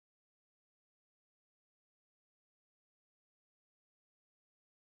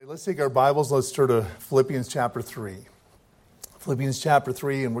Let's take our Bibles, let's turn to Philippians chapter 3. Philippians chapter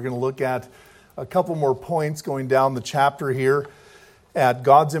 3, and we're going to look at a couple more points going down the chapter here at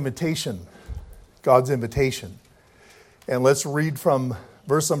God's invitation. God's invitation. And let's read from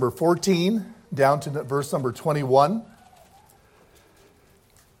verse number 14 down to verse number 21.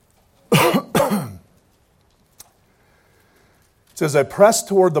 It says, I press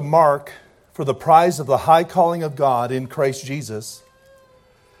toward the mark for the prize of the high calling of God in Christ Jesus.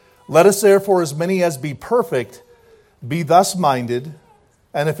 Let us therefore, as many as be perfect, be thus minded,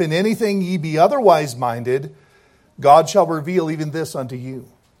 and if in anything ye be otherwise minded, God shall reveal even this unto you.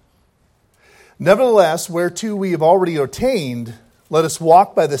 Nevertheless, whereto we have already attained, let us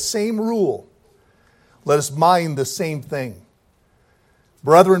walk by the same rule. Let us mind the same thing.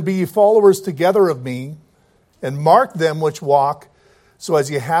 Brethren, be ye followers together of me, and mark them which walk, so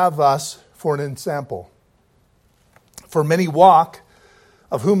as ye have us for an ensample. For many walk,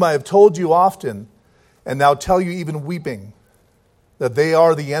 of whom I have told you often, and now tell you even weeping, that they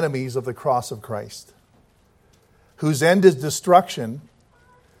are the enemies of the cross of Christ, whose end is destruction,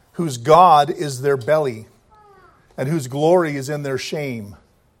 whose God is their belly, and whose glory is in their shame,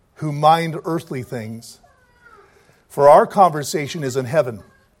 who mind earthly things. For our conversation is in heaven,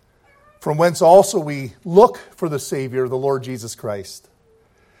 from whence also we look for the Savior, the Lord Jesus Christ,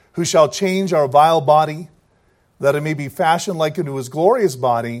 who shall change our vile body, that it may be fashioned like unto his glorious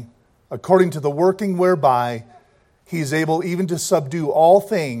body, according to the working whereby he is able even to subdue all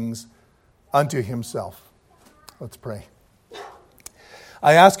things unto himself. Let's pray.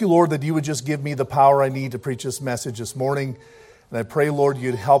 I ask you, Lord, that you would just give me the power I need to preach this message this morning. And I pray, Lord,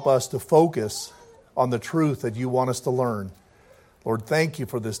 you'd help us to focus on the truth that you want us to learn. Lord, thank you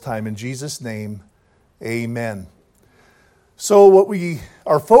for this time. In Jesus' name, amen. So what we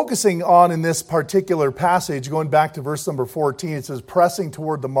are focusing on in this particular passage, going back to verse number 14, it says, pressing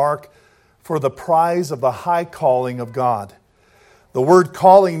toward the mark for the prize of the high calling of God. The word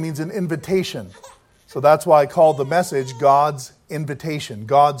calling means an invitation. So that's why I called the message God's invitation,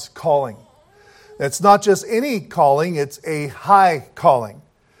 God's calling. It's not just any calling, it's a high calling.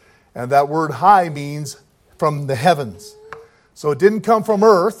 And that word high means from the heavens. So it didn't come from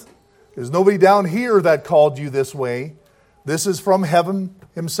earth. There's nobody down here that called you this way. This is from heaven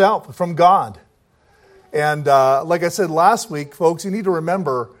himself, from God. And like I said last week, folks, you need to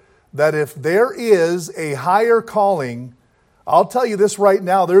remember that if there is a higher calling, I'll tell you this right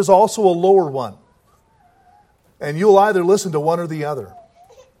now, there's also a lower one. And you'll either listen to one or the other.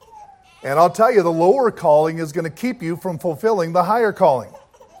 And I'll tell you, the lower calling is going to keep you from fulfilling the higher calling.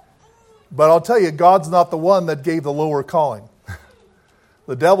 But I'll tell you, God's not the one that gave the lower calling.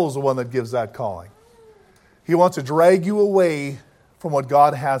 The devil's the one that gives that calling. He wants to drag you away from what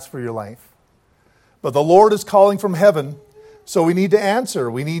God has for your life. But the Lord is calling from heaven, so we need to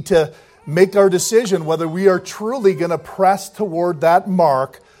answer. We need to make our decision whether we are truly going to press toward that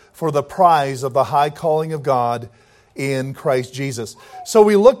mark for the prize of the high calling of God in Christ Jesus. So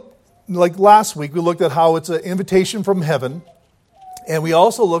we looked, like last week, we looked at how it's an invitation from heaven. And we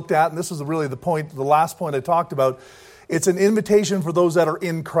also looked at, and this is really the last point I talked about, it's an invitation for those that are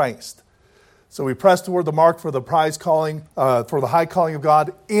in Christ. So we press toward the mark for the prize calling, for the high calling of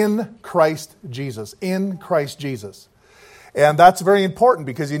God in Christ Jesus. In Christ Jesus. And that's very important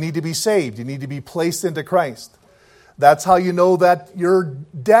because you need to be saved. You need to be placed into Christ. That's how you know that your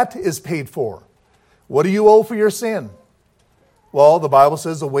debt is paid for. What do you owe for your sin? Well, the Bible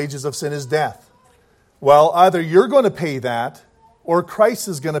says the wages of sin is death. Well, either you're going to pay that or Christ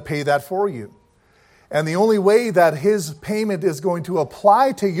is going to pay that for you. And the only way that his payment is going to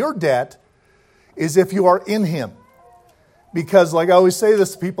apply to your debt is if you are in him. Because like I always say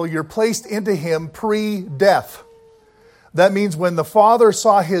this to people, you're placed into him pre-death. That means when the Father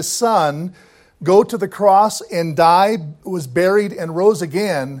saw his Son go to the cross and die, was buried and rose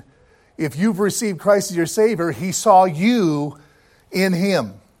again, if you've received Christ as your Savior, he saw you in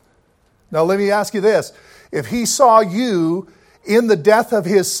him. Now let me ask you this. If he saw you in the death of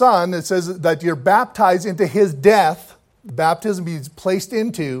his Son, it says that you're baptized into his death. Baptism means placed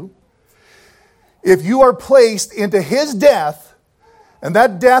into. If you are placed into his death, and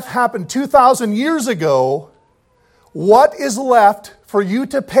that death happened 2,000 years ago, what is left for you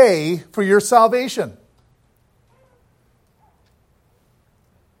to pay for your salvation?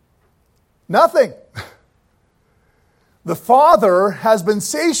 Nothing. The Father has been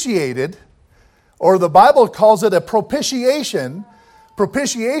satiated, or the Bible calls it a propitiation.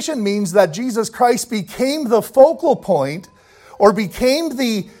 Propitiation means that Jesus Christ became the focal point, or became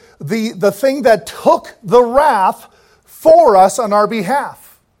the thing that took the wrath for us on our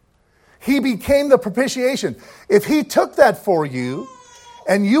behalf. He became the propitiation. If he took that for you,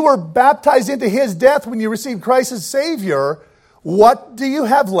 and you were baptized into his death when you received Christ as Savior, what do you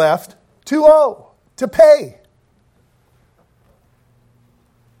have left to owe, to pay?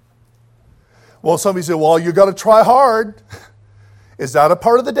 Well, somebody said, well, you got to try hard. Is that a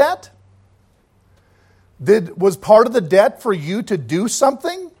part of the debt? Was part of the debt for you to do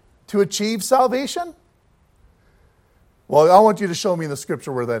something to achieve salvation? Well, I want you to show me in the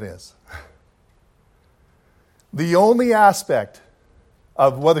scripture where that is. The only aspect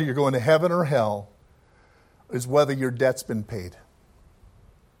of whether you're going to heaven or hell is whether your debt's been paid.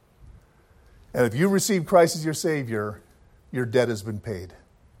 And if you receive Christ as your Savior, your debt has been paid.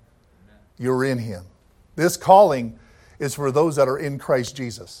 You're in him. This calling is for those that are in Christ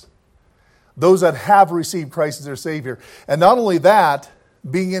Jesus. Those that have received Christ as their Savior. And not only that,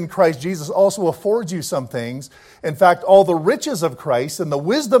 being in Christ Jesus also affords you some things. In fact, all the riches of Christ and the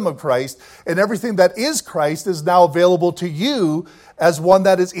wisdom of Christ and everything that is Christ is now available to you as one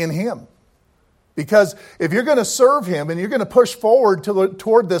that is in him. Because if you're going to serve him and you're going to push forward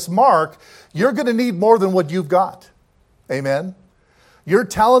toward this mark, you're going to need more than what you've got. Amen? Your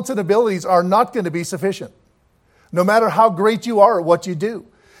talents and abilities are not going to be sufficient, no matter how great you are at what you do.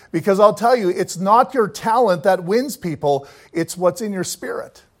 Because I'll tell you, it's not your talent that wins people, it's what's in your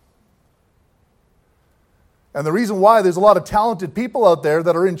spirit. And the reason why there's a lot of talented people out there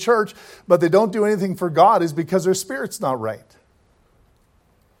that are in church, but they don't do anything for God, is because their spirit's not right.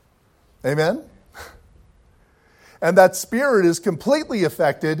 Amen? And that spirit is completely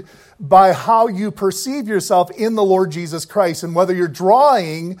affected by how you perceive yourself in the Lord Jesus Christ and whether you're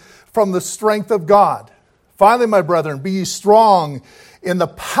drawing from the strength of God. Finally, my brethren, be ye strong in the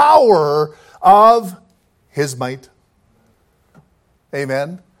power of his might.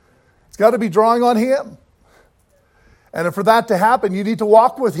 Amen. It's got to be drawing on him. And for that to happen, you need to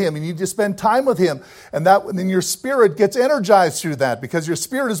walk with him. You need to spend time with him. And then your spirit gets energized through that, because your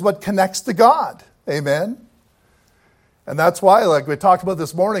spirit is what connects to God. Amen. And that's why, like we talked about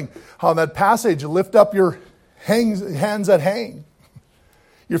this morning, how in that passage, lift up your hands that hang,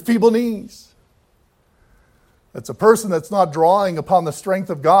 your feeble knees. It's a person that's not drawing upon the strength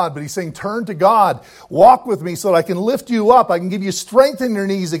of God, but he's saying, turn to God, walk with me so that I can lift you up. I can give you strength in your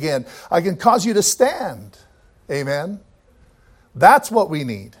knees again. I can cause you to stand. Amen. That's what we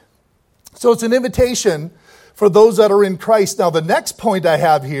need. So it's an invitation for those that are in Christ. Now, the next point I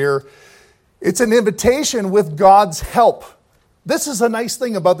have here, it's an invitation with God's help. This is a nice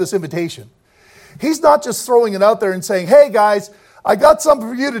thing about this invitation. He's not just throwing it out there and saying, hey guys, I got something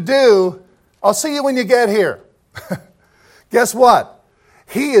for you to do. I'll see you when you get here. Guess what?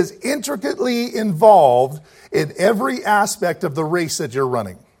 He is intricately involved in every aspect of the race that you're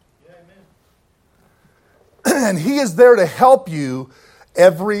running. Yeah, and he is there to help you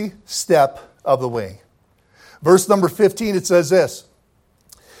every step of the way. Verse number 15, it says this: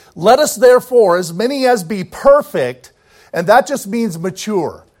 let us therefore, as many as be perfect, and that just means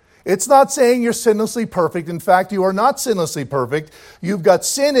mature. It's not saying you're sinlessly perfect. In fact, you are not sinlessly perfect. You've got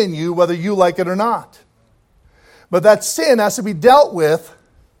sin in you, whether you like it or not. But that sin has to be dealt with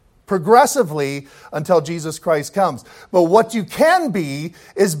progressively until Jesus Christ comes. But what you can be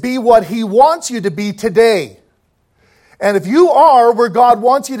is be what he wants you to be today. And if you are where God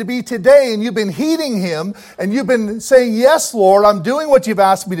wants you to be today, and you've been heeding him, and you've been saying, yes, Lord, I'm doing what you've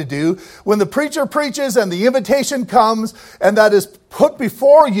asked me to do, when the preacher preaches and the invitation comes and that is put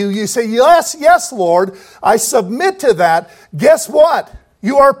before you, you say, yes, yes, Lord, I submit to that. Guess what?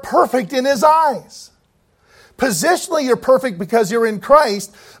 You are perfect in his eyes. Positionally, you're perfect because you're in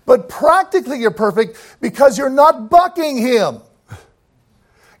Christ, but practically you're perfect because you're not bucking him.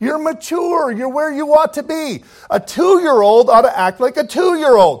 You're mature. You're where you ought to be. A 2-year-old ought to act like a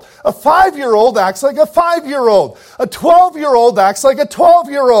 2-year-old. A 5-year-old acts like a 5-year-old. A 12-year-old acts like a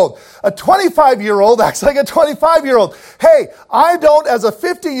 12-year-old. A 25-year-old acts like a 25-year-old. Hey, I don't, as a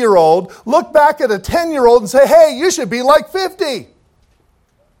 50-year-old, look back at a 10-year-old and say, hey, you should be like 50.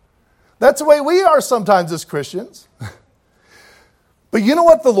 That's the way we are sometimes as Christians. But you know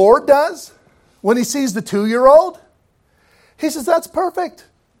what the Lord does when he sees the 2-year-old? He says, that's perfect.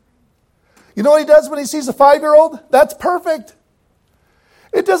 You know what he does when he sees a 5-year-old? That's perfect.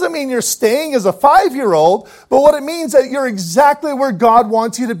 It doesn't mean you're staying as a 5-year-old, but what it means is that you're exactly where God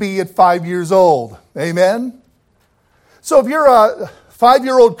wants you to be at 5 years old. Amen? So if you're a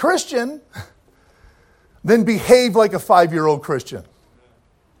 5-year-old Christian, then behave like a 5-year-old Christian.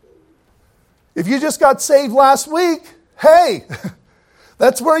 If you just got saved last week, hey,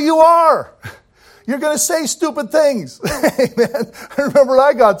 that's where you are. You're going to say stupid things. Amen. I remember when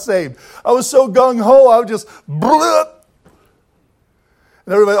I got saved. I was so gung-ho, I would just blip.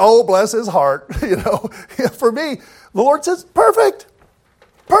 And everybody, oh, bless his heart. You know, for me, the Lord says, perfect.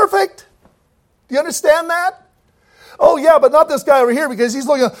 perfect. Do you understand that? Oh, yeah, but not this guy over here because he's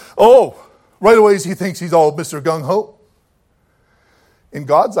looking, right away he thinks he's all Mr. Gung-Ho. In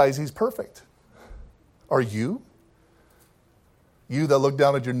God's eyes, he's perfect. Are you? You that look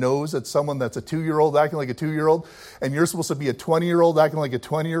down at your nose at someone that's a 2-year-old acting like a 2-year-old, and you're supposed to be a 20-year-old acting like a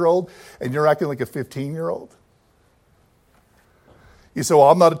 20-year-old, and you're acting like a 15-year-old? You say, well,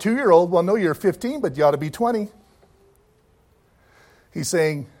 I'm not a 2-year-old. Well, no, you're 15, but you ought to be 20. He's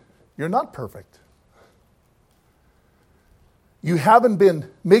saying, you're not perfect. You haven't been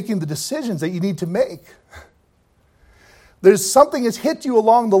making the decisions that you need to make. There's something that's hit you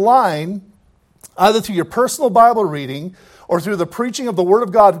along the line, either through your personal Bible reading or through the preaching of the Word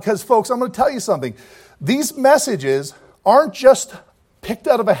of God. Because, folks, I'm going to tell you something. These messages aren't just picked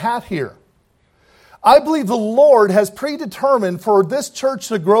out of a hat here. I believe the Lord has predetermined for this church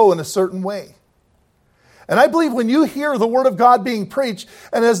to grow in a certain way. And I believe when you hear the Word of God being preached,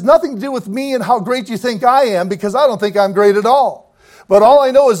 and it has nothing to do with me and how great you think I am, because I don't think I'm great at all. But all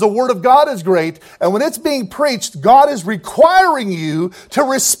I know is the Word of God is great, and when it's being preached, God is requiring you to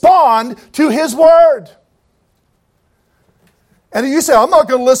respond to His Word. And if you say, I'm not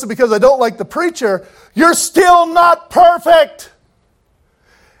going to listen because I don't like the preacher, you're still not perfect.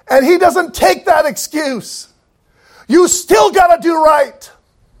 And He doesn't take that excuse. You still got to do right.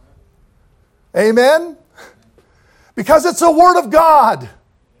 Amen? Because it's the Word of God.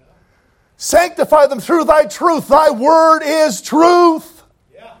 Sanctify them through thy truth. Thy word is truth.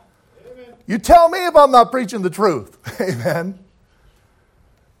 Yeah. Amen. You tell me if I'm not preaching the truth. Amen.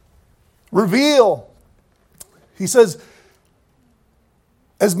 Reveal. He says,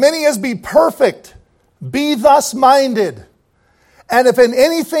 as many as be perfect, be thus minded. And if in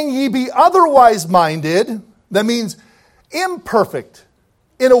anything ye be otherwise minded, that means imperfect,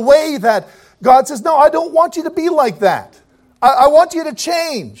 in a way that God says, no, I don't want you to be like that. I want you to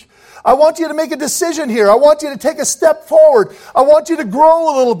change. I want you to make a decision here. I want you to take a step forward. I want you to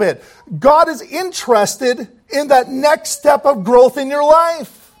grow a little bit. God is interested in that next step of growth in your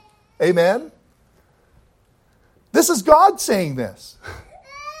life. Amen? This is God saying this.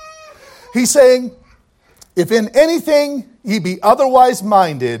 He's saying, if in anything ye be otherwise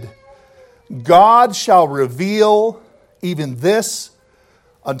minded, God shall reveal even this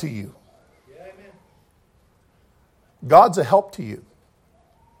unto you. God's a help to you.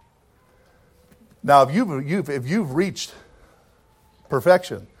 Now, if you've reached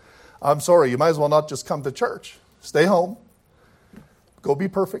perfection, I'm sorry, you might as well not just come to church. Stay home. Go be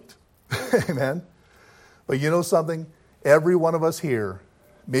perfect. Amen. But you know something? Every one of us here,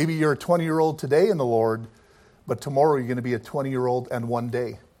 maybe you're a 20-year-old today in the Lord, but tomorrow you're going to be a 20-year-old and one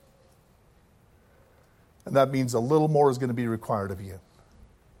day. And that means a little more is going to be required of you.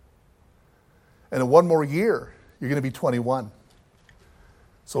 And in one more year, you're going to be 21.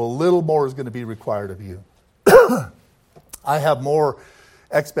 So a little more is going to be required of you. I have more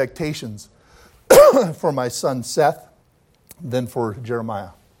expectations for my son Seth than for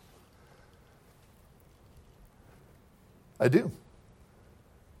Jeremiah. I do.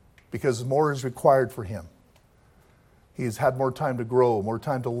 Because more is required for him. He's had more time to grow, more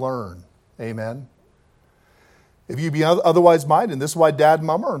time to learn. Amen. If you be otherwise minded, this is why dad and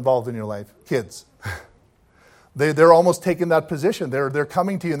mom are involved in your life. Kids. They're almost taking that position. They're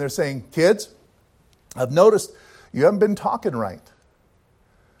coming to you and they're saying, kids, I've noticed you haven't been talking right.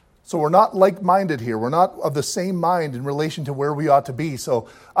 So we're not like-minded here. We're not of the same mind in relation to where we ought to be. So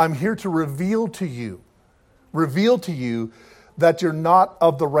I'm here to reveal to you that you're not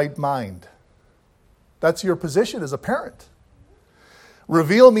of the right mind. That's your position as a parent.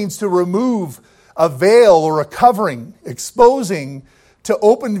 Reveal means to remove a veil or a covering, exposing to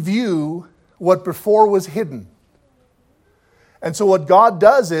open view what before was hidden. And so what God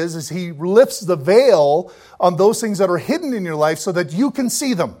does is He lifts the veil on those things that are hidden in your life so that you can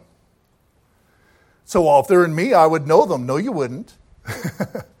see them. So, well, if they're in me, I would know them. No, you wouldn't.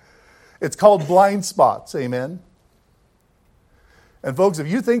 It's called blind spots. Amen. And folks, if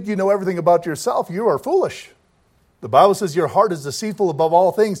you think you know everything about yourself, you are foolish. The Bible says your heart is deceitful above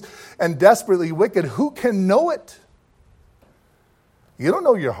all things and desperately wicked. Who can know it? You don't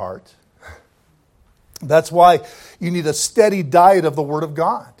know your heart. That's why you need a steady diet of the Word of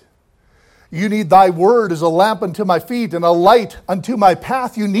God. You need thy word as a lamp unto my feet and a light unto my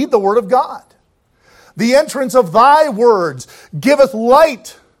path. You need the Word of God. The entrance of thy words giveth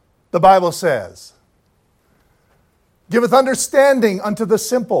light, the Bible says. Giveth understanding unto the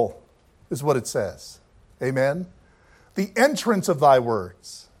simple, is what it says. Amen. The entrance of thy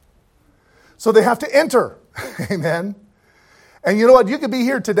words. So they have to enter. Amen. And you know what? You could be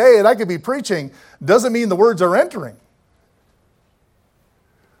here today and I could be preaching. Doesn't mean the words are entering.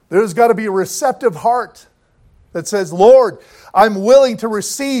 There's got to be a receptive heart that says, Lord, I'm willing to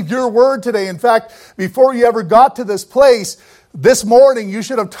receive your word today. In fact, before you ever got to this place, this morning, you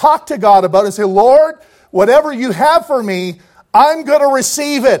should have talked to God about it and say, Lord, whatever you have for me, I'm going to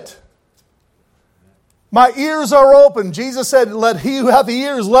receive it. My ears are open. Jesus said, let he who hath the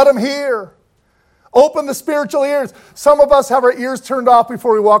ears, let him hear. Open the spiritual ears. Some of us have our ears turned off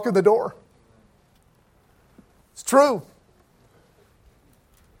before we walk in the door. It's true.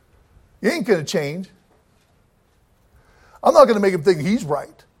 You ain't going to change. I'm not going to make him think he's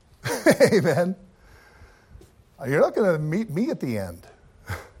right. Amen. You're not going to meet me at the end.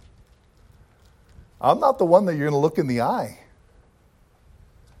 I'm not the one that you're going to look in the eye.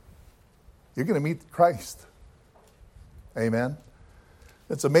 You're going to meet Christ. Amen.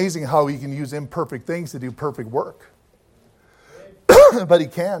 It's amazing how he can use imperfect things to do perfect work. But he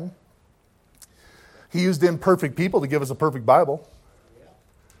can. He used imperfect people to give us a perfect Bible.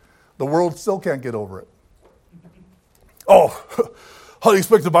 The world still can't get over it. Oh, how do you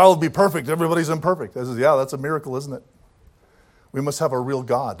expect the Bible to be perfect? Everybody's imperfect. I says, yeah, that's a miracle, isn't it? We must have a real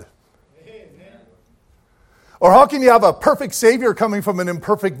God. Amen. Or how can you have a perfect Savior coming from an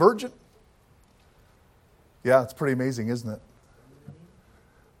imperfect virgin? Yeah, it's pretty amazing, isn't it?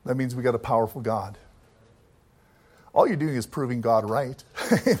 That means we got a powerful God. All you're doing is proving God right,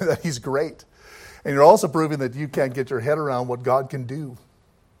 that he's great. And you're also proving that you can't get your head around what God can do.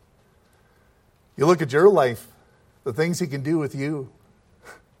 You look at your life, the things he can do with you.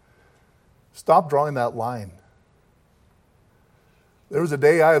 Stop drawing that line. There was a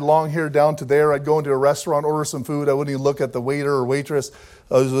day I had long hair down to there. I'd go into a restaurant, order some food. I wouldn't even look at the waiter or waitress.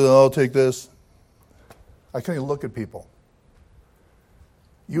 I was like, I'll take this. I couldn't even look at people.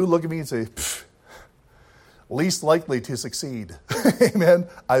 You would look at me and say, least likely to succeed. Amen.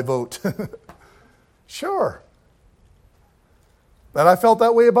 I vote. Sure. And I felt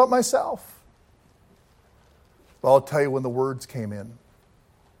that way about myself. But I'll tell you when the words came in.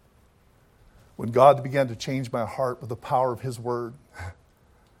 When God began to change my heart with the power of his word,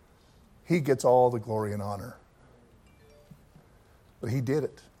 he gets all the glory and honor. But he did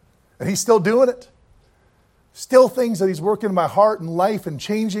it. And he's still doing it. Still things that he's working in my heart and life and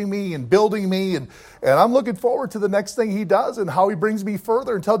changing me and building me. And I'm looking forward to the next thing he does and how he brings me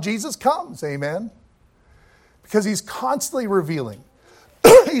further until Jesus comes. Amen. Because he's constantly revealing.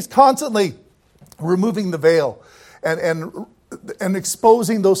 He's constantly removing the veil and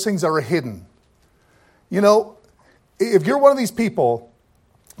exposing those things that are hidden. You know, if you're one of these people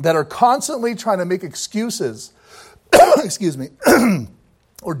that are constantly trying to make excuses, excuse me,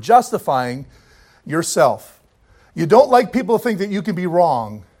 or justifying yourself, you don't like people to think that you can be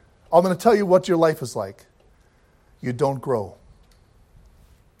wrong, I'm going to tell you what your life is like. You don't grow.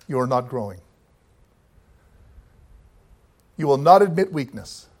 You are not growing. You will not admit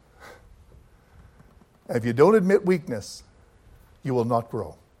weakness. And if you don't admit weakness, you will not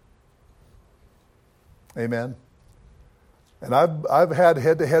grow. Amen. And I've had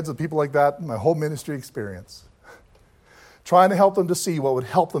head-to-heads with people like that in my whole ministry experience. Trying to help them to see what would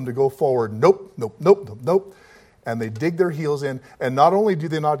help them to go forward. Nope, nope, nope, nope, nope. And they dig their heels in. And not only do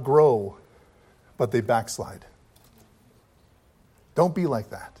they not grow, but they backslide. Don't be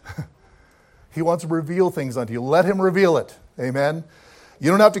like that. He wants to reveal things unto you. Let him reveal it. Amen. You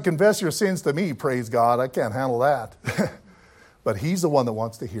don't have to confess your sins to me, praise God. I can't handle that. But he's the one that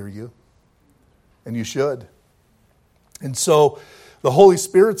wants to hear you. And you should. And so the Holy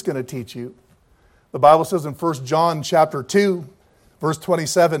Spirit's going to teach you. The Bible says in 1 John chapter 2, verse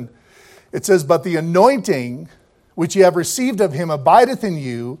 27, it says, but the anointing which ye have received of him abideth in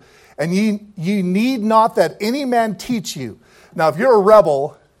you, and ye need not that any man teach you. Now, if you're a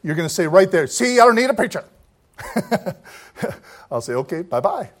rebel, you're going to say right there, see, I don't need a preacher. I'll say, okay,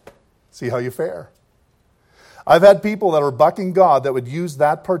 bye-bye. See how you fare. I've had people that are bucking God that would use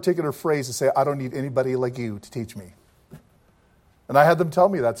that particular phrase to say, I don't need anybody like you to teach me. And I had them tell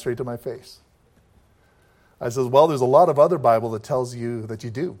me that straight to my face. I says, well, there's a lot of other Bible that tells you that you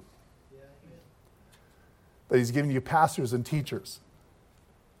do. That he's giving you pastors and teachers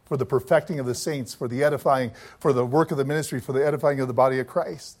for the perfecting of the saints, for the edifying, for the work of the ministry, for the edifying of the body of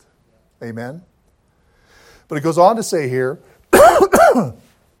Christ. Amen. But it goes on to say here,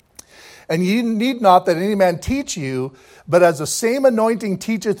 and ye need not that any man teach you, but as the same anointing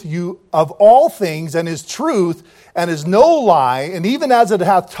teacheth you of all things, and is truth, and is no lie, and even as it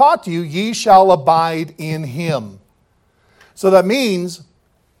hath taught you, ye shall abide in him. So that means,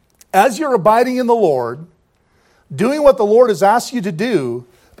 as you're abiding in the Lord, doing what the Lord has asked you to do,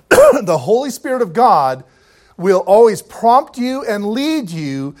 the Holy Spirit of God will always prompt you and lead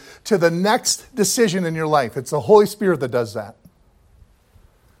you to the next decision in your life. It's the Holy Spirit that does that.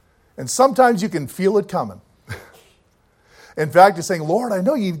 And sometimes you can feel it coming. In fact, you're saying, Lord, I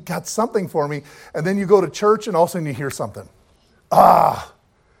know you got something for me. And then you go to church and all of a sudden you hear something. I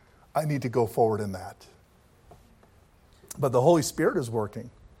need to go forward in that. But the Holy Spirit is working.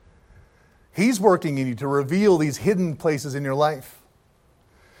 He's working in you to reveal these hidden places in your life.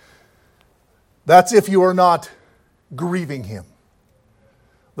 That's if you are not grieving Him.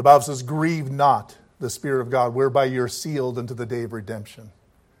 The Bible says, grieve not the Spirit of God, whereby you're sealed unto the day of redemption.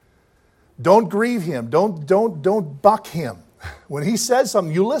 Don't grieve Him. Don't buck Him. When He says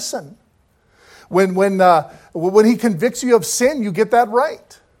something, you listen. When He convicts you of sin, you get that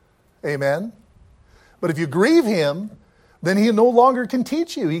right. Amen. But if you grieve Him, then He no longer can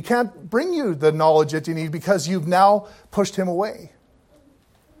teach you. He can't bring you the knowledge that you need because you've now pushed Him away.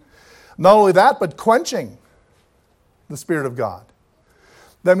 Not only that, but quenching the Spirit of God.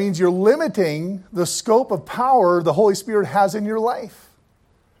 That means you're limiting the scope of power the Holy Spirit has in your life.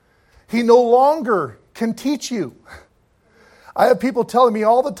 He no longer can teach you. I have people telling me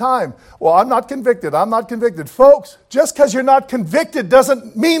all the time, well, I'm not convicted. I'm not convicted. Folks, just because you're not convicted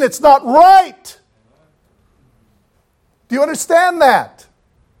doesn't mean it's not right. Do you understand that?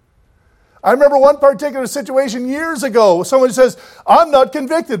 I remember one particular situation years ago. Someone says, I'm not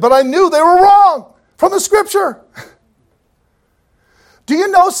convicted, but I knew they were wrong from the Scripture. Do you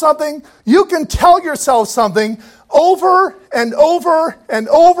know something? You can tell yourself something over and over and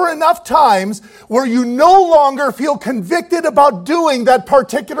over enough times where you no longer feel convicted about doing that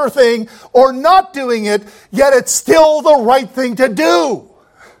particular thing or not doing it, yet it's still the right thing to do.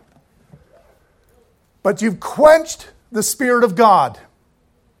 But you've quenched the Spirit of God.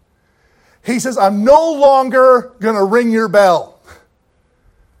 He says, I'm no longer going to ring your bell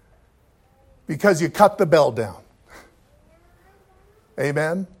because you cut the bell down.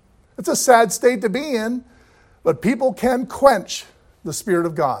 Amen? It's a sad state to be in, but people can quench the Spirit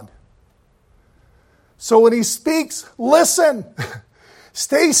of God. So when He speaks, listen.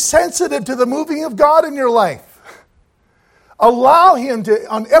 Stay sensitive to the moving of God in your life. Allow Him to,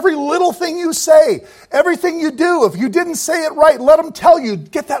 on every little thing you say, everything you do, if you didn't say it right, let Him tell you,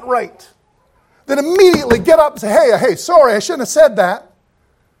 get that right. Then immediately get up and say, hey, sorry, I shouldn't have said that.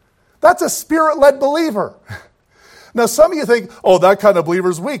 That's a Spirit-led believer. Now, some of you think, oh, that kind of believer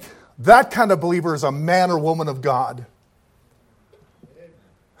is weak. That kind of believer is a man or woman of God.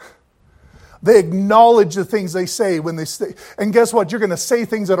 They acknowledge the things they say when they say, and guess what? You're going to say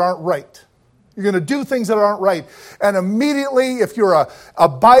things that aren't right. You're going to do things that aren't right. And immediately, if you're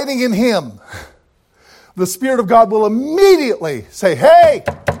abiding in Him, the Spirit of God will immediately say, hey,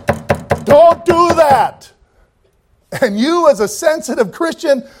 don't do that. And you as a sensitive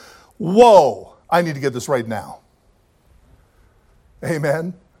Christian, whoa, I need to get this right now.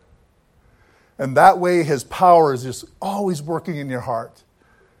 Amen. And that way His power is just always working in your heart.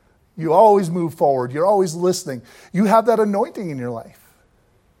 You always move forward. You're always listening. You have that anointing in your life.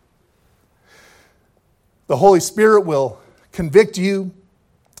 The Holy Spirit will convict you,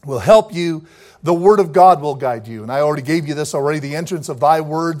 will help you. The Word of God will guide you. And I already gave you this already. The entrance of Thy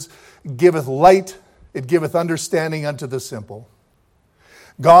words giveth light. It giveth understanding unto the simple.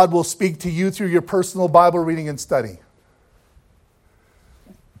 God will speak to you through your personal Bible reading and study.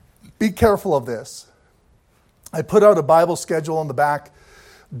 Be careful of this. I put out a Bible schedule on the back.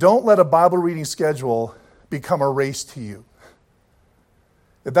 Don't let a Bible reading schedule become a race to you.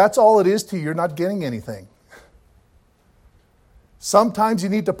 If that's all it is to you, you're not getting anything. Sometimes you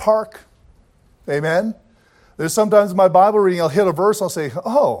need to park. Amen? There's sometimes in my Bible reading, I'll hit a verse, I'll say,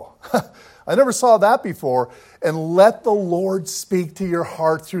 oh, I never saw that before. And let the Lord speak to your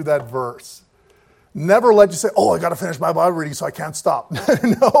heart through that verse. Never let you say, oh, I got to finish my Bible reading so I can't stop.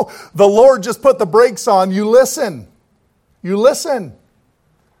 No, the Lord just put the brakes on. You listen. You listen.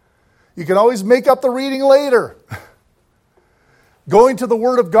 You can always make up the reading later. Going to the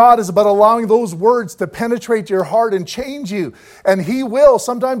Word of God is about allowing those words to penetrate your heart and change you. And He will.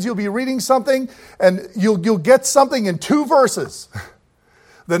 Sometimes you'll be reading something and you'll get something in 2 verses.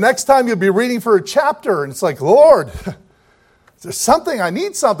 The next time you'll be reading for a chapter and it's like, Lord, there's something, I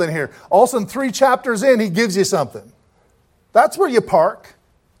need something here. All of a sudden, 3 chapters in, He gives you something. That's where you park.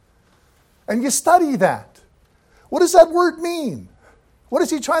 And you study that. What does that word mean? What is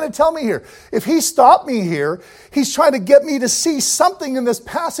He trying to tell me here? If He stopped me here, He's trying to get me to see something in this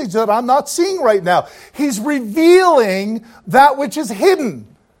passage that I'm not seeing right now. He's revealing that which is hidden.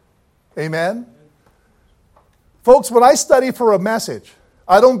 Amen? Folks, when I study for a message,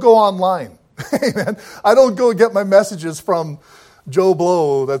 I don't go online. Amen. I don't go get my messages from Joe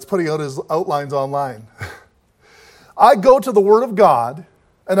Blow that's putting out his outlines online. I go to the Word of God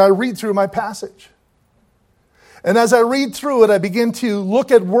and I read through my passage. And as I read through it, I begin to look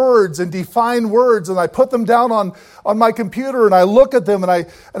at words and define words, and I put them down on my computer, and I look at them, and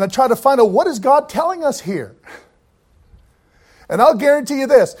I try to find out, what is God telling us here? And I'll guarantee you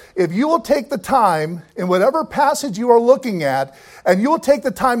this, if you will take the time in whatever passage you are looking at, and you will take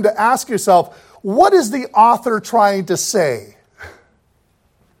the time to ask yourself, what is the author trying to say?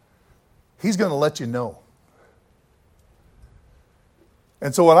 He's going to let you know.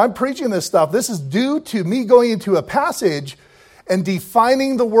 And so when I'm preaching this stuff, this is due to me going into a passage and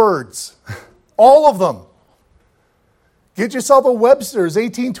defining the words. All of them. Get yourself a Webster's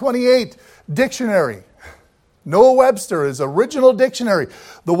 1828 dictionary. Noah Webster, his original dictionary.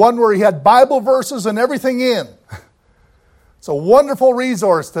 The one where he had Bible verses and everything in. It's a wonderful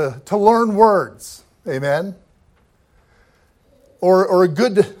resource to learn words. Amen? Or a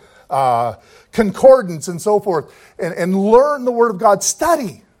good concordance and so forth, and learn the Word of God.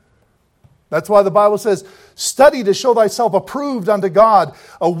 Study. That's why the Bible says, study to show thyself approved unto God,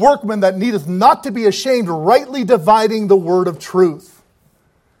 a workman that needeth not to be ashamed, rightly dividing the word of truth.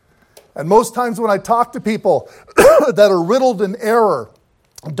 And most times when I talk to people that are riddled in error,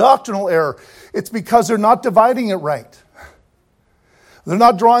 doctrinal error, it's because they're not dividing it right. They're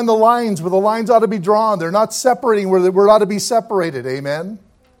not drawing the lines where the lines ought to be drawn. They're not separating where the word ought to be separated. Amen?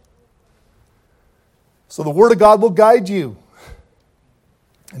 So the Word of God will guide you.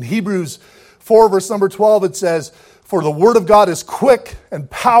 In Hebrews 4, verse number 12, it says, for the Word of God is quick and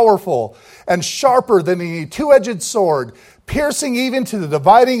powerful and sharper than any two-edged sword, piercing even to the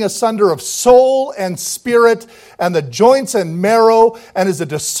dividing asunder of soul and spirit and the joints and marrow, and is a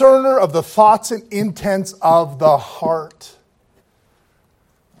discerner of the thoughts and intents of the heart.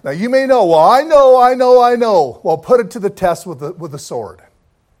 Now you may know, well, I know. Well, put it to the test with the sword.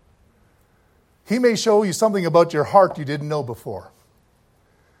 He may show you something about your heart you didn't know before.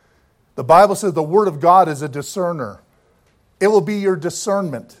 The Bible says the Word of God is a discerner. It will be your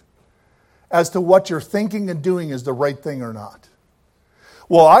discernment as to what you're thinking and doing is the right thing or not.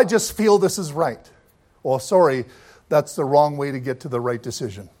 Well, I just feel this is right. Well, sorry, that's the wrong way to get to the right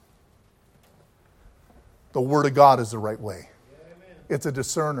decision. The Word of God is the right way. It's a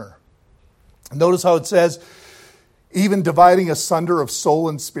discerner. Notice how it says, even dividing asunder of soul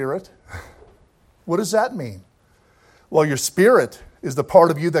and spirit. What does that mean? Well, your spirit is the part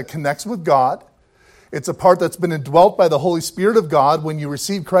of you that connects with God. It's a part that's been indwelt by the Holy Spirit of God when you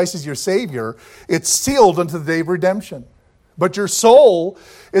receive Christ as your Savior. It's sealed unto the day of redemption. But your soul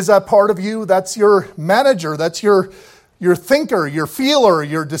is that part of you that's your manager, that's your thinker, your feeler,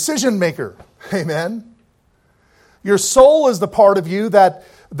 your decision maker. Amen? Your soul is the part of you that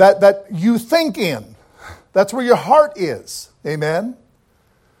you think in. That's where your heart is. Amen?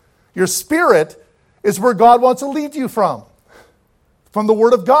 Your spirit is where God wants to lead you from the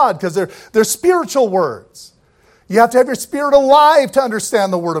Word of God, because they're spiritual words. You have to have your spirit alive to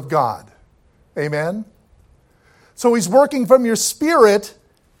understand the Word of God. Amen? So He's working from your spirit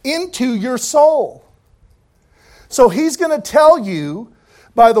into your soul. So He's going to tell you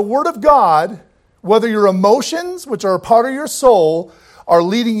by the Word of God whether your emotions, which are a part of your soul, are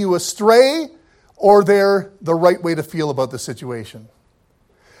leading you astray or they're the right way to feel about the situation.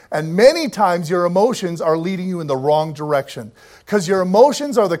 And many times your emotions are leading you in the wrong direction, because your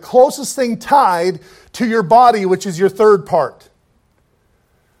emotions are the closest thing tied to your body, which is your third part.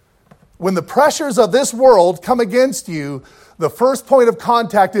 When the pressures of this world come against you, the first point of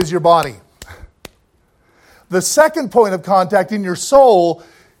contact is your body. The second point of contact in your soul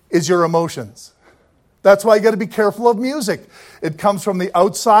is your emotions. That's why you got to be careful of music. It comes from the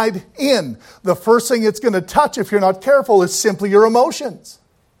outside in. The first thing it's going to touch, if you're not careful, is simply your emotions.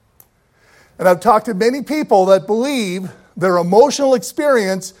 And I've talked to many people that believe their emotional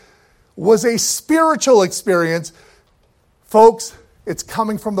experience was a spiritual experience. Folks, it's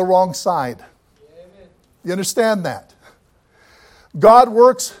coming from the wrong side. Amen. You understand that? God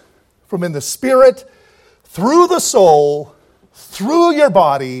works from in the spirit, through the soul, through your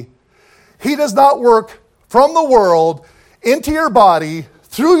body. He does not work from the world into your body,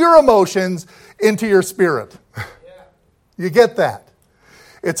 through your emotions, into your spirit. Yeah. You get that?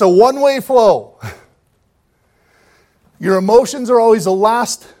 It's a one-way flow. Your emotions are always the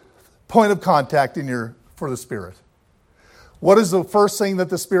last point of contact for the Spirit. What is the first thing that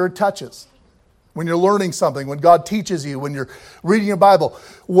the Spirit touches? When you're learning something, when God teaches you, when you're reading your Bible,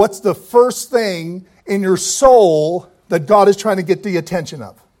 what's the first thing in your soul that God is trying to get the attention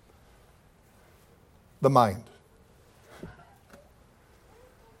of? The mind.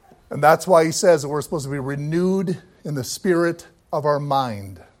 And that's why He says that we're supposed to be renewed in the spirit of our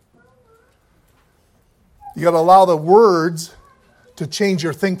mind. You got to allow the words to change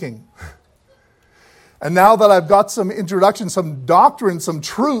your thinking. And now that I've got some introduction, some doctrine, some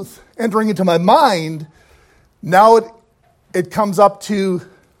truth entering into my mind, now it comes up to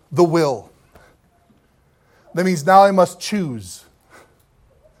the will. That means now I must choose.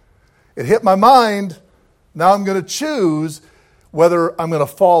 It hit my mind. Now I'm going to choose whether I'm going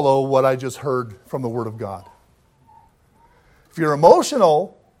to follow what I just heard from the Word of God. If you're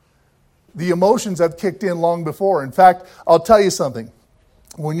emotional, the emotions have kicked in long before. In fact, I'll tell you something.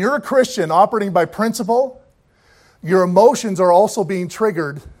 When you're a Christian operating by principle, your emotions are also being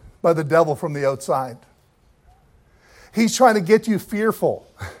triggered by the devil from the outside. He's trying to get you fearful.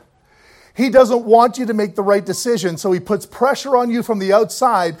 He doesn't want you to make the right decision, so he puts pressure on you from the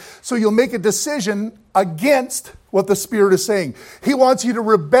outside so you'll make a decision against what the Spirit is saying. He wants you to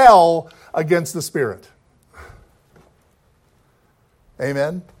rebel against the Spirit.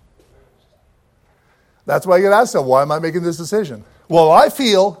 Amen? That's why you get asked, why am I making this decision? Well, I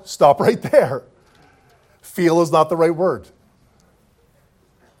feel, stop right there. Feel is not the right word.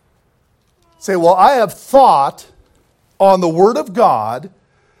 Say, well, I have thought on the Word of God,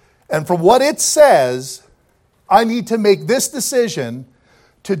 and from what it says, I need to make this decision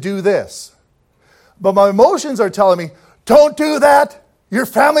to do this. But my emotions are telling me, don't do that. Your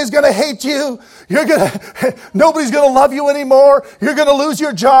family's going to hate you. Nobody's going to love you anymore. You're going to lose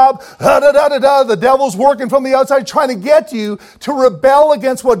your job. The devil's working from the outside trying to get you to rebel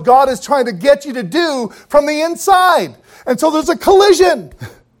against what God is trying to get you to do from the inside. And so there's a collision.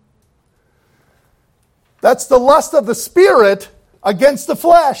 That's the lust of the Spirit against the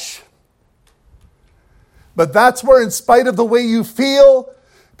flesh. But that's where, in spite of the way you feel,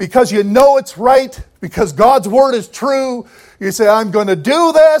 because you know it's right, because God's Word is true, you say, I'm going to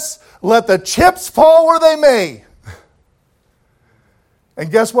do this. Let the chips fall where they may. And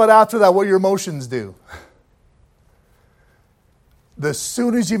guess what after that? What your emotions do? As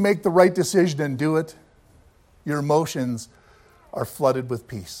soon as you make the right decision and do it, your emotions are flooded with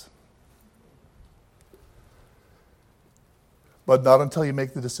peace. But not until you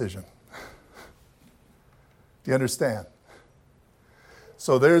make the decision. Do you understand?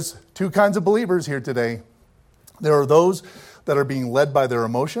 So there's two kinds of believers here today. There are those that are being led by their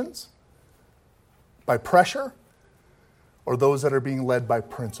emotions, by pressure, or those that are being led by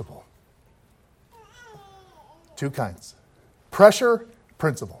principle. Two kinds. Pressure,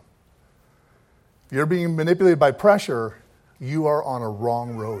 principle. If you're being manipulated by pressure, you are on a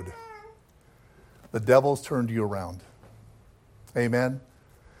wrong road. The devil's turned you around. Amen?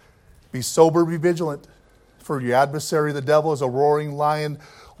 Be sober, be vigilant. For your adversary, the devil, is a roaring lion,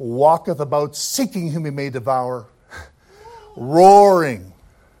 walketh about seeking whom he may devour. Roaring.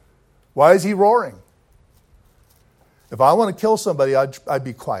 Why is he roaring? If I want to kill somebody, I'd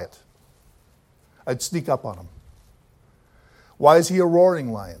be quiet. I'd sneak up on him. Why is he a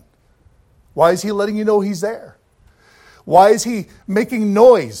roaring lion? Why is he letting you know he's there? Why is he making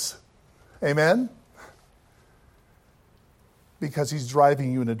noise? Amen? Because he's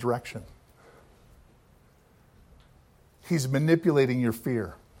driving you in a direction. He's manipulating your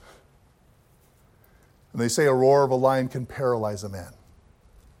fear. And they say a roar of a lion can paralyze a man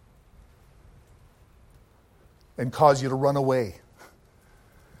and cause you to run away.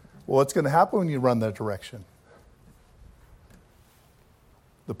 Well, what's going to happen when you run that direction?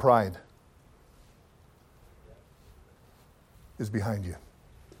 The pride is behind you.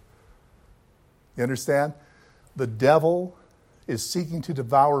 You understand? The devil is seeking to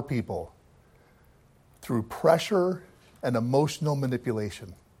devour people through pressure and emotional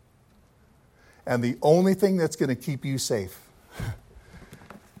manipulation. And the only thing that's going to keep you safe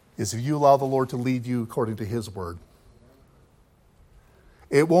is if you allow the Lord to lead you according to His Word.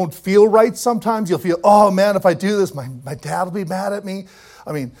 It won't feel right sometimes. You'll feel, oh man, if I do this, my dad will be mad at me.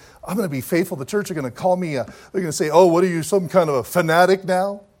 I mean, I'm going to be faithful. The church are going to call me, they're going to say, oh, what are you, some kind of a fanatic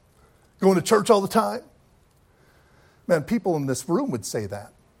now? Going to church all the time? Man, people in this room would say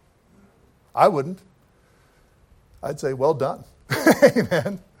that. I wouldn't. I'd say, well done.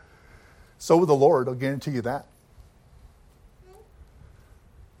 Amen. So would the Lord, I'll guarantee you that.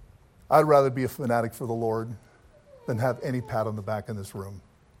 I'd rather be a fanatic for the Lord than have any pat on the back in this room.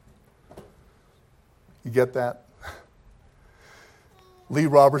 You get that? Lee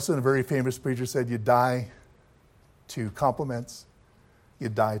Robertson, a very famous preacher, said, you die to compliments, you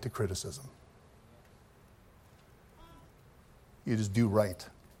die to criticism. You just do right,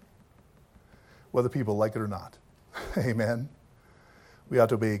 whether people like it or not. Amen. We ought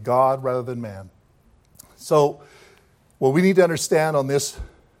to obey God rather than man. So, what we need to understand on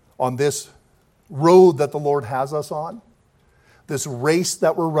this road that the Lord has us on, this race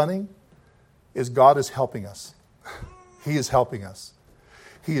that we're running, is God is helping us. He is helping us.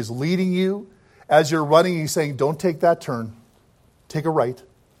 He is leading you, As you're running, he's saying, don't take that turn. Take a right.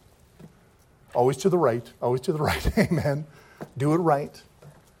 Always to the right. Always to the right. Amen. Do it right.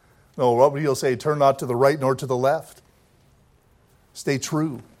 No, what he'll say, turn not to the right nor to the left. Stay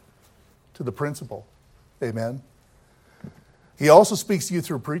true to the principle. Amen. He also speaks to you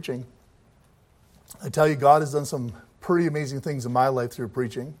through preaching. I tell you, God has done some pretty amazing things in my life through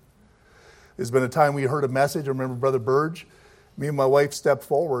preaching. There's been a time we heard a message. I remember Brother Burge. Me and my wife stepped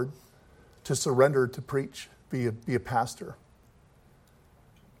forward to surrender to preach, be a pastor.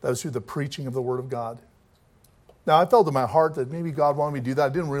 That was through the preaching of the Word of God. Now, I felt in my heart that maybe God wanted me to do that. I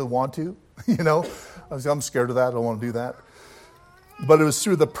didn't really want to, I'm scared of that. I don't want to do that. But it was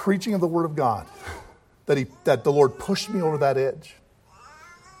through the preaching of the Word of God that the Lord pushed me over that edge.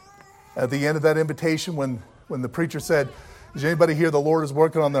 At the end of that invitation, when the preacher said, is anybody here, the Lord is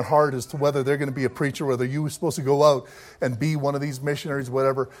working on their heart as to whether they're going to be a preacher, whether you were supposed to go out and be one of these missionaries,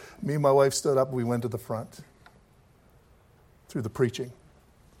 whatever. Me and my wife stood up and we went to the front through the preaching.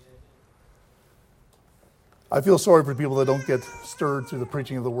 I feel sorry for people that don't get stirred through the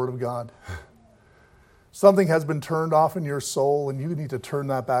preaching of the Word of God. Something has been turned off in your soul, and you need to turn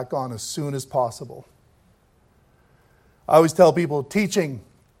that back on as soon as possible. I always tell people, teaching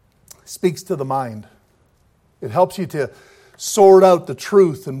speaks to the mind. It helps you to sort out the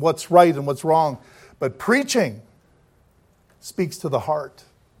truth and what's right and what's wrong. But preaching speaks to the heart.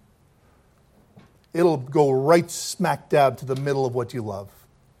 It'll go right smack dab to the middle of what you love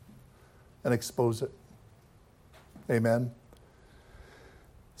and expose it. Amen.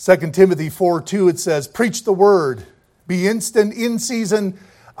 2 Timothy 4:2, it says, preach the word, be instant in season,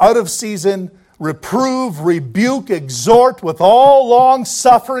 out of season, reprove, rebuke, exhort with all long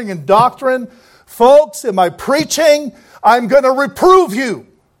suffering and doctrine. Folks, in my preaching, I'm going to reprove you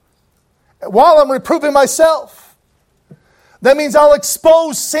while I'm reproving myself. That means I'll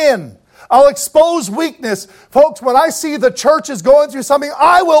expose sin. I'll expose weakness. Folks, when I see the church is going through something,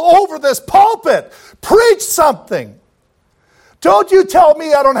 I will, over this pulpit, preach something. Don't you tell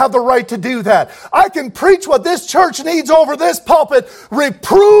me I don't have the right to do that. I can preach what this church needs over this pulpit,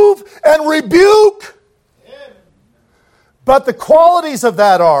 reprove and rebuke. But the qualities of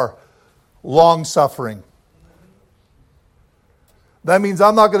that are long-suffering. That means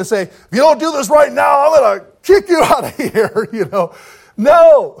I'm not going to say, if you don't do this right now, I'm going to kick you out of here.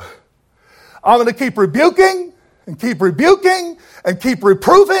 No. I'm going to keep rebuking and keep rebuking and keep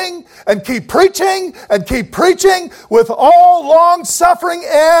reproving and keep preaching with all long suffering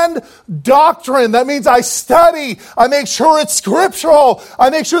and doctrine. That means I study. I make sure it's scriptural. I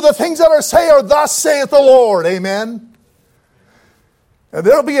make sure the things that are said are thus saith the Lord. Amen. And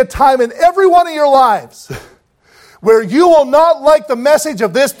there'll be a time in every one of your lives where you will not like the message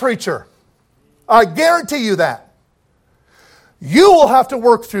of this preacher. I guarantee you that. You will have to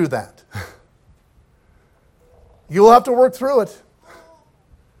work through that. You will have to work through it.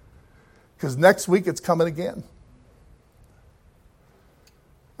 Because next week it's coming again.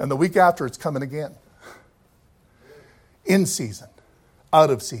 And the week after it's coming again. In season. Out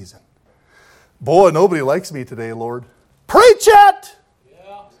of season. Boy, nobody likes me today, Lord. Preach it!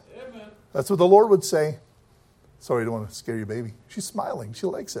 Yeah, amen. That's what the Lord would say. Sorry, I don't want to scare your baby. She's smiling. She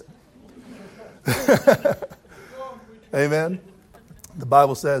likes it. Amen. The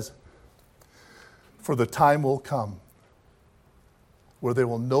Bible says, for the time will come where they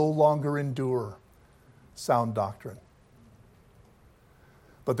will no longer endure sound doctrine,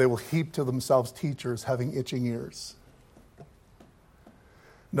 but they will heap to themselves teachers having itching ears.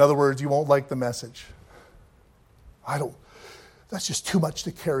 In other words, you won't like the message. That's just too much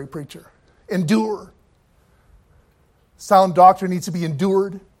to carry, preacher. Endure. Sound doctrine needs to be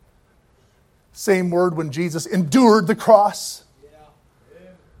endured. Same word when Jesus endured the cross.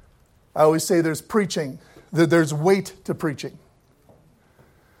 I always say there's preaching, that there's weight to preaching.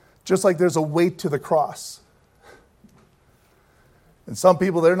 Just like there's a weight to the cross. And some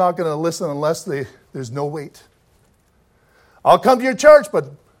people, they're not going to listen unless there's no weight. I'll come to your church, but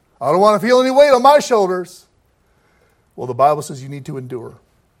I don't want to feel any weight on my shoulders. Well, the Bible says you need to endure.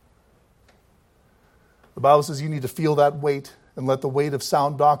 The Bible says you need to feel that weight and let the weight of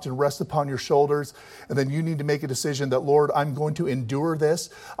sound doctrine rest upon your shoulders. And then you need to make a decision that, Lord, I'm going to endure this.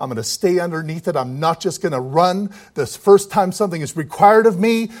 I'm going to stay underneath it. I'm not just going to run this first time something is required of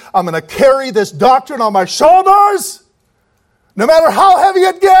me. I'm going to carry this doctrine on my shoulders, no matter how heavy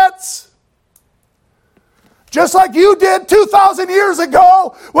it gets. Just like you did 2,000 years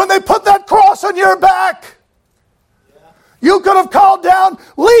ago when they put that cross on your back. You could have called down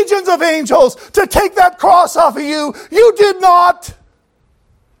legions of angels to take that cross off of you. You did not.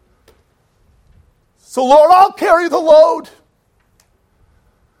 So, Lord, I'll carry the load.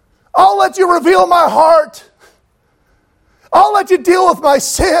 I'll let you reveal my heart. I'll let you deal with my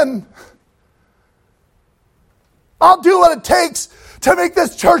sin. I'll do what it takes to make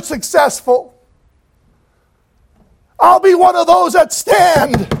this church successful. I'll be one of those that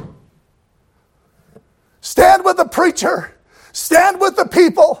stand. Stand with the preacher. Stand with the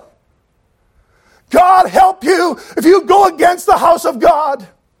people. God help you if you go against the house of God.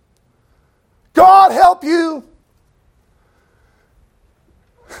 God help you.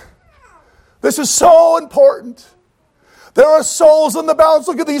 This is so important. There are souls in the balance.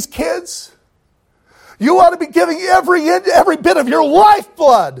 Look at these kids. You ought to be giving every bit of your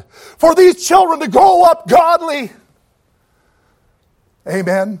lifeblood for these children to grow up godly.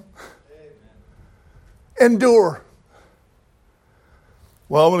 Amen. Endure.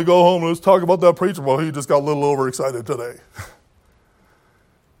 Well, I'm going to go home and let's talk about that preacher. Well, he just got a little overexcited today.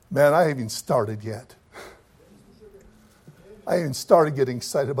 Man, I haven't even started yet. I haven't started getting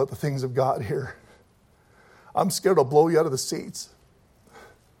excited about the things of God here. I'm scared I'll blow you out of the seats.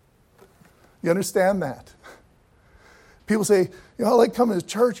 You understand that? People say, I like coming to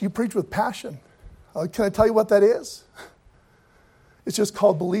church. You preach with passion. Can I tell you what that is? It's just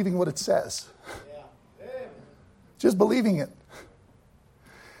called believing what it says. Just believing it.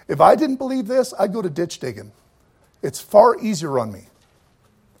 If I didn't believe this, I'd go to ditch digging. It's far easier on me.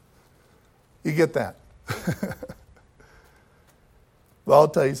 You get that? Well, I'll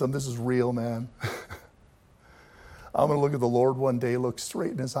tell you something. This is real, man. I'm going to look at the Lord one day, look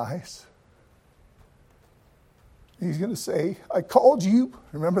straight in his eyes. He's going to say, I called you.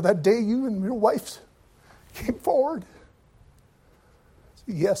 Remember that day you and your wife came forward?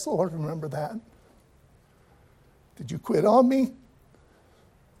 Say, yes, Lord, remember that. Did you quit on me?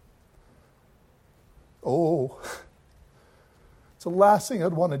 Oh, it's the last thing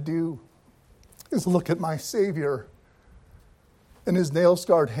I'd want to do is look at my Savior in his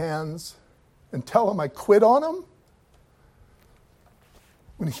nail-scarred hands and tell him I quit on him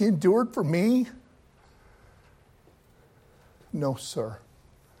when he endured for me. No, sir.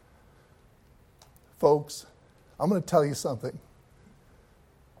 Folks, I'm going to tell you something.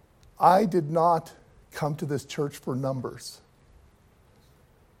 I did not come to this church for numbers.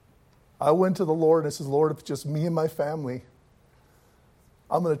 I went to the Lord and I said, Lord, if it's just me and my family,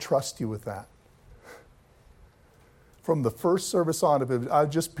 I'm going to trust you with that. From the first service on, if I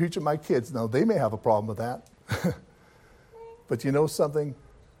just preach at my kids, now they may have a problem with that. But you know something?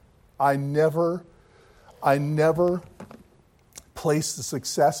 I never place the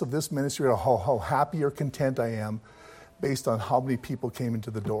success of this ministry or how happy or content I am based on how many people came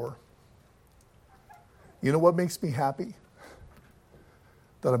into the door. You know what makes me happy?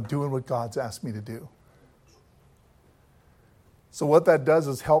 That I'm doing what God's asked me to do. So what that does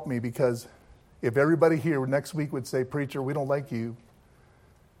is help me, because if everybody here next week would say, preacher, we don't like you,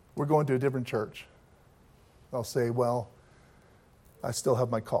 we're going to a different church, I'll say, well, I still have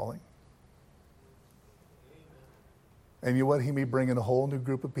my calling. And you know what? He may bring in a whole new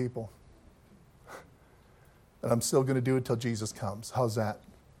group of people. And I'm still going to do it till Jesus comes. How's that?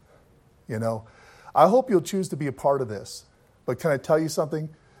 I hope you'll choose to be a part of this. But can I tell you something?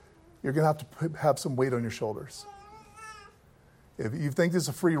 You're going to have to have some weight on your shoulders. If you think this is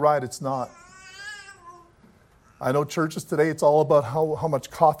a free ride, it's not. I know churches today, it's all about how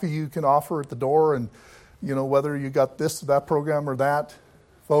much coffee you can offer at the door and, whether you got this or that program or that.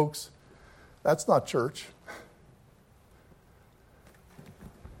 Folks, that's not church.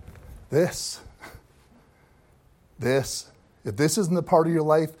 This. If this isn't a part of your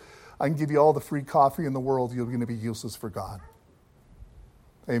life, I can give you all the free coffee in the world. You're going to be useless for God.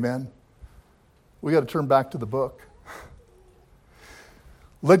 Amen. We got to turn back to the book.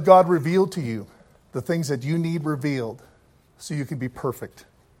 Let God reveal to you the things that you need revealed so you can be perfect.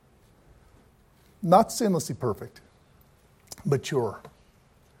 Not sinlessly perfect, mature.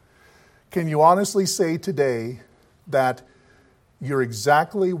 Can you honestly say today that you're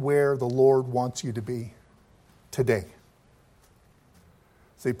exactly where the Lord wants you to be today?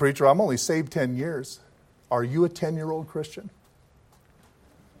 Say, preacher, I'm only saved 10 years. Are you a 10-year-old Christian?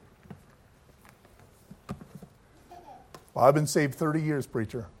 Well, I've been saved 30 years,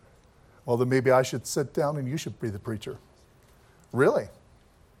 preacher. Well, then maybe I should sit down and you should be the preacher. Really?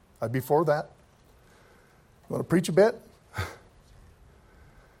 I'd be for that. You want to preach a bit?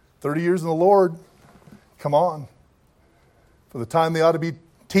 30 years in the Lord. Come on. For the time they ought to be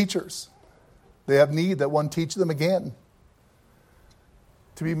teachers. They have need that one teach them again.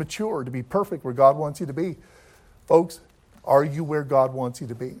 To be mature, to be perfect where God wants you to be. Folks, are you where God wants you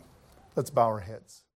to be? Let's bow our heads.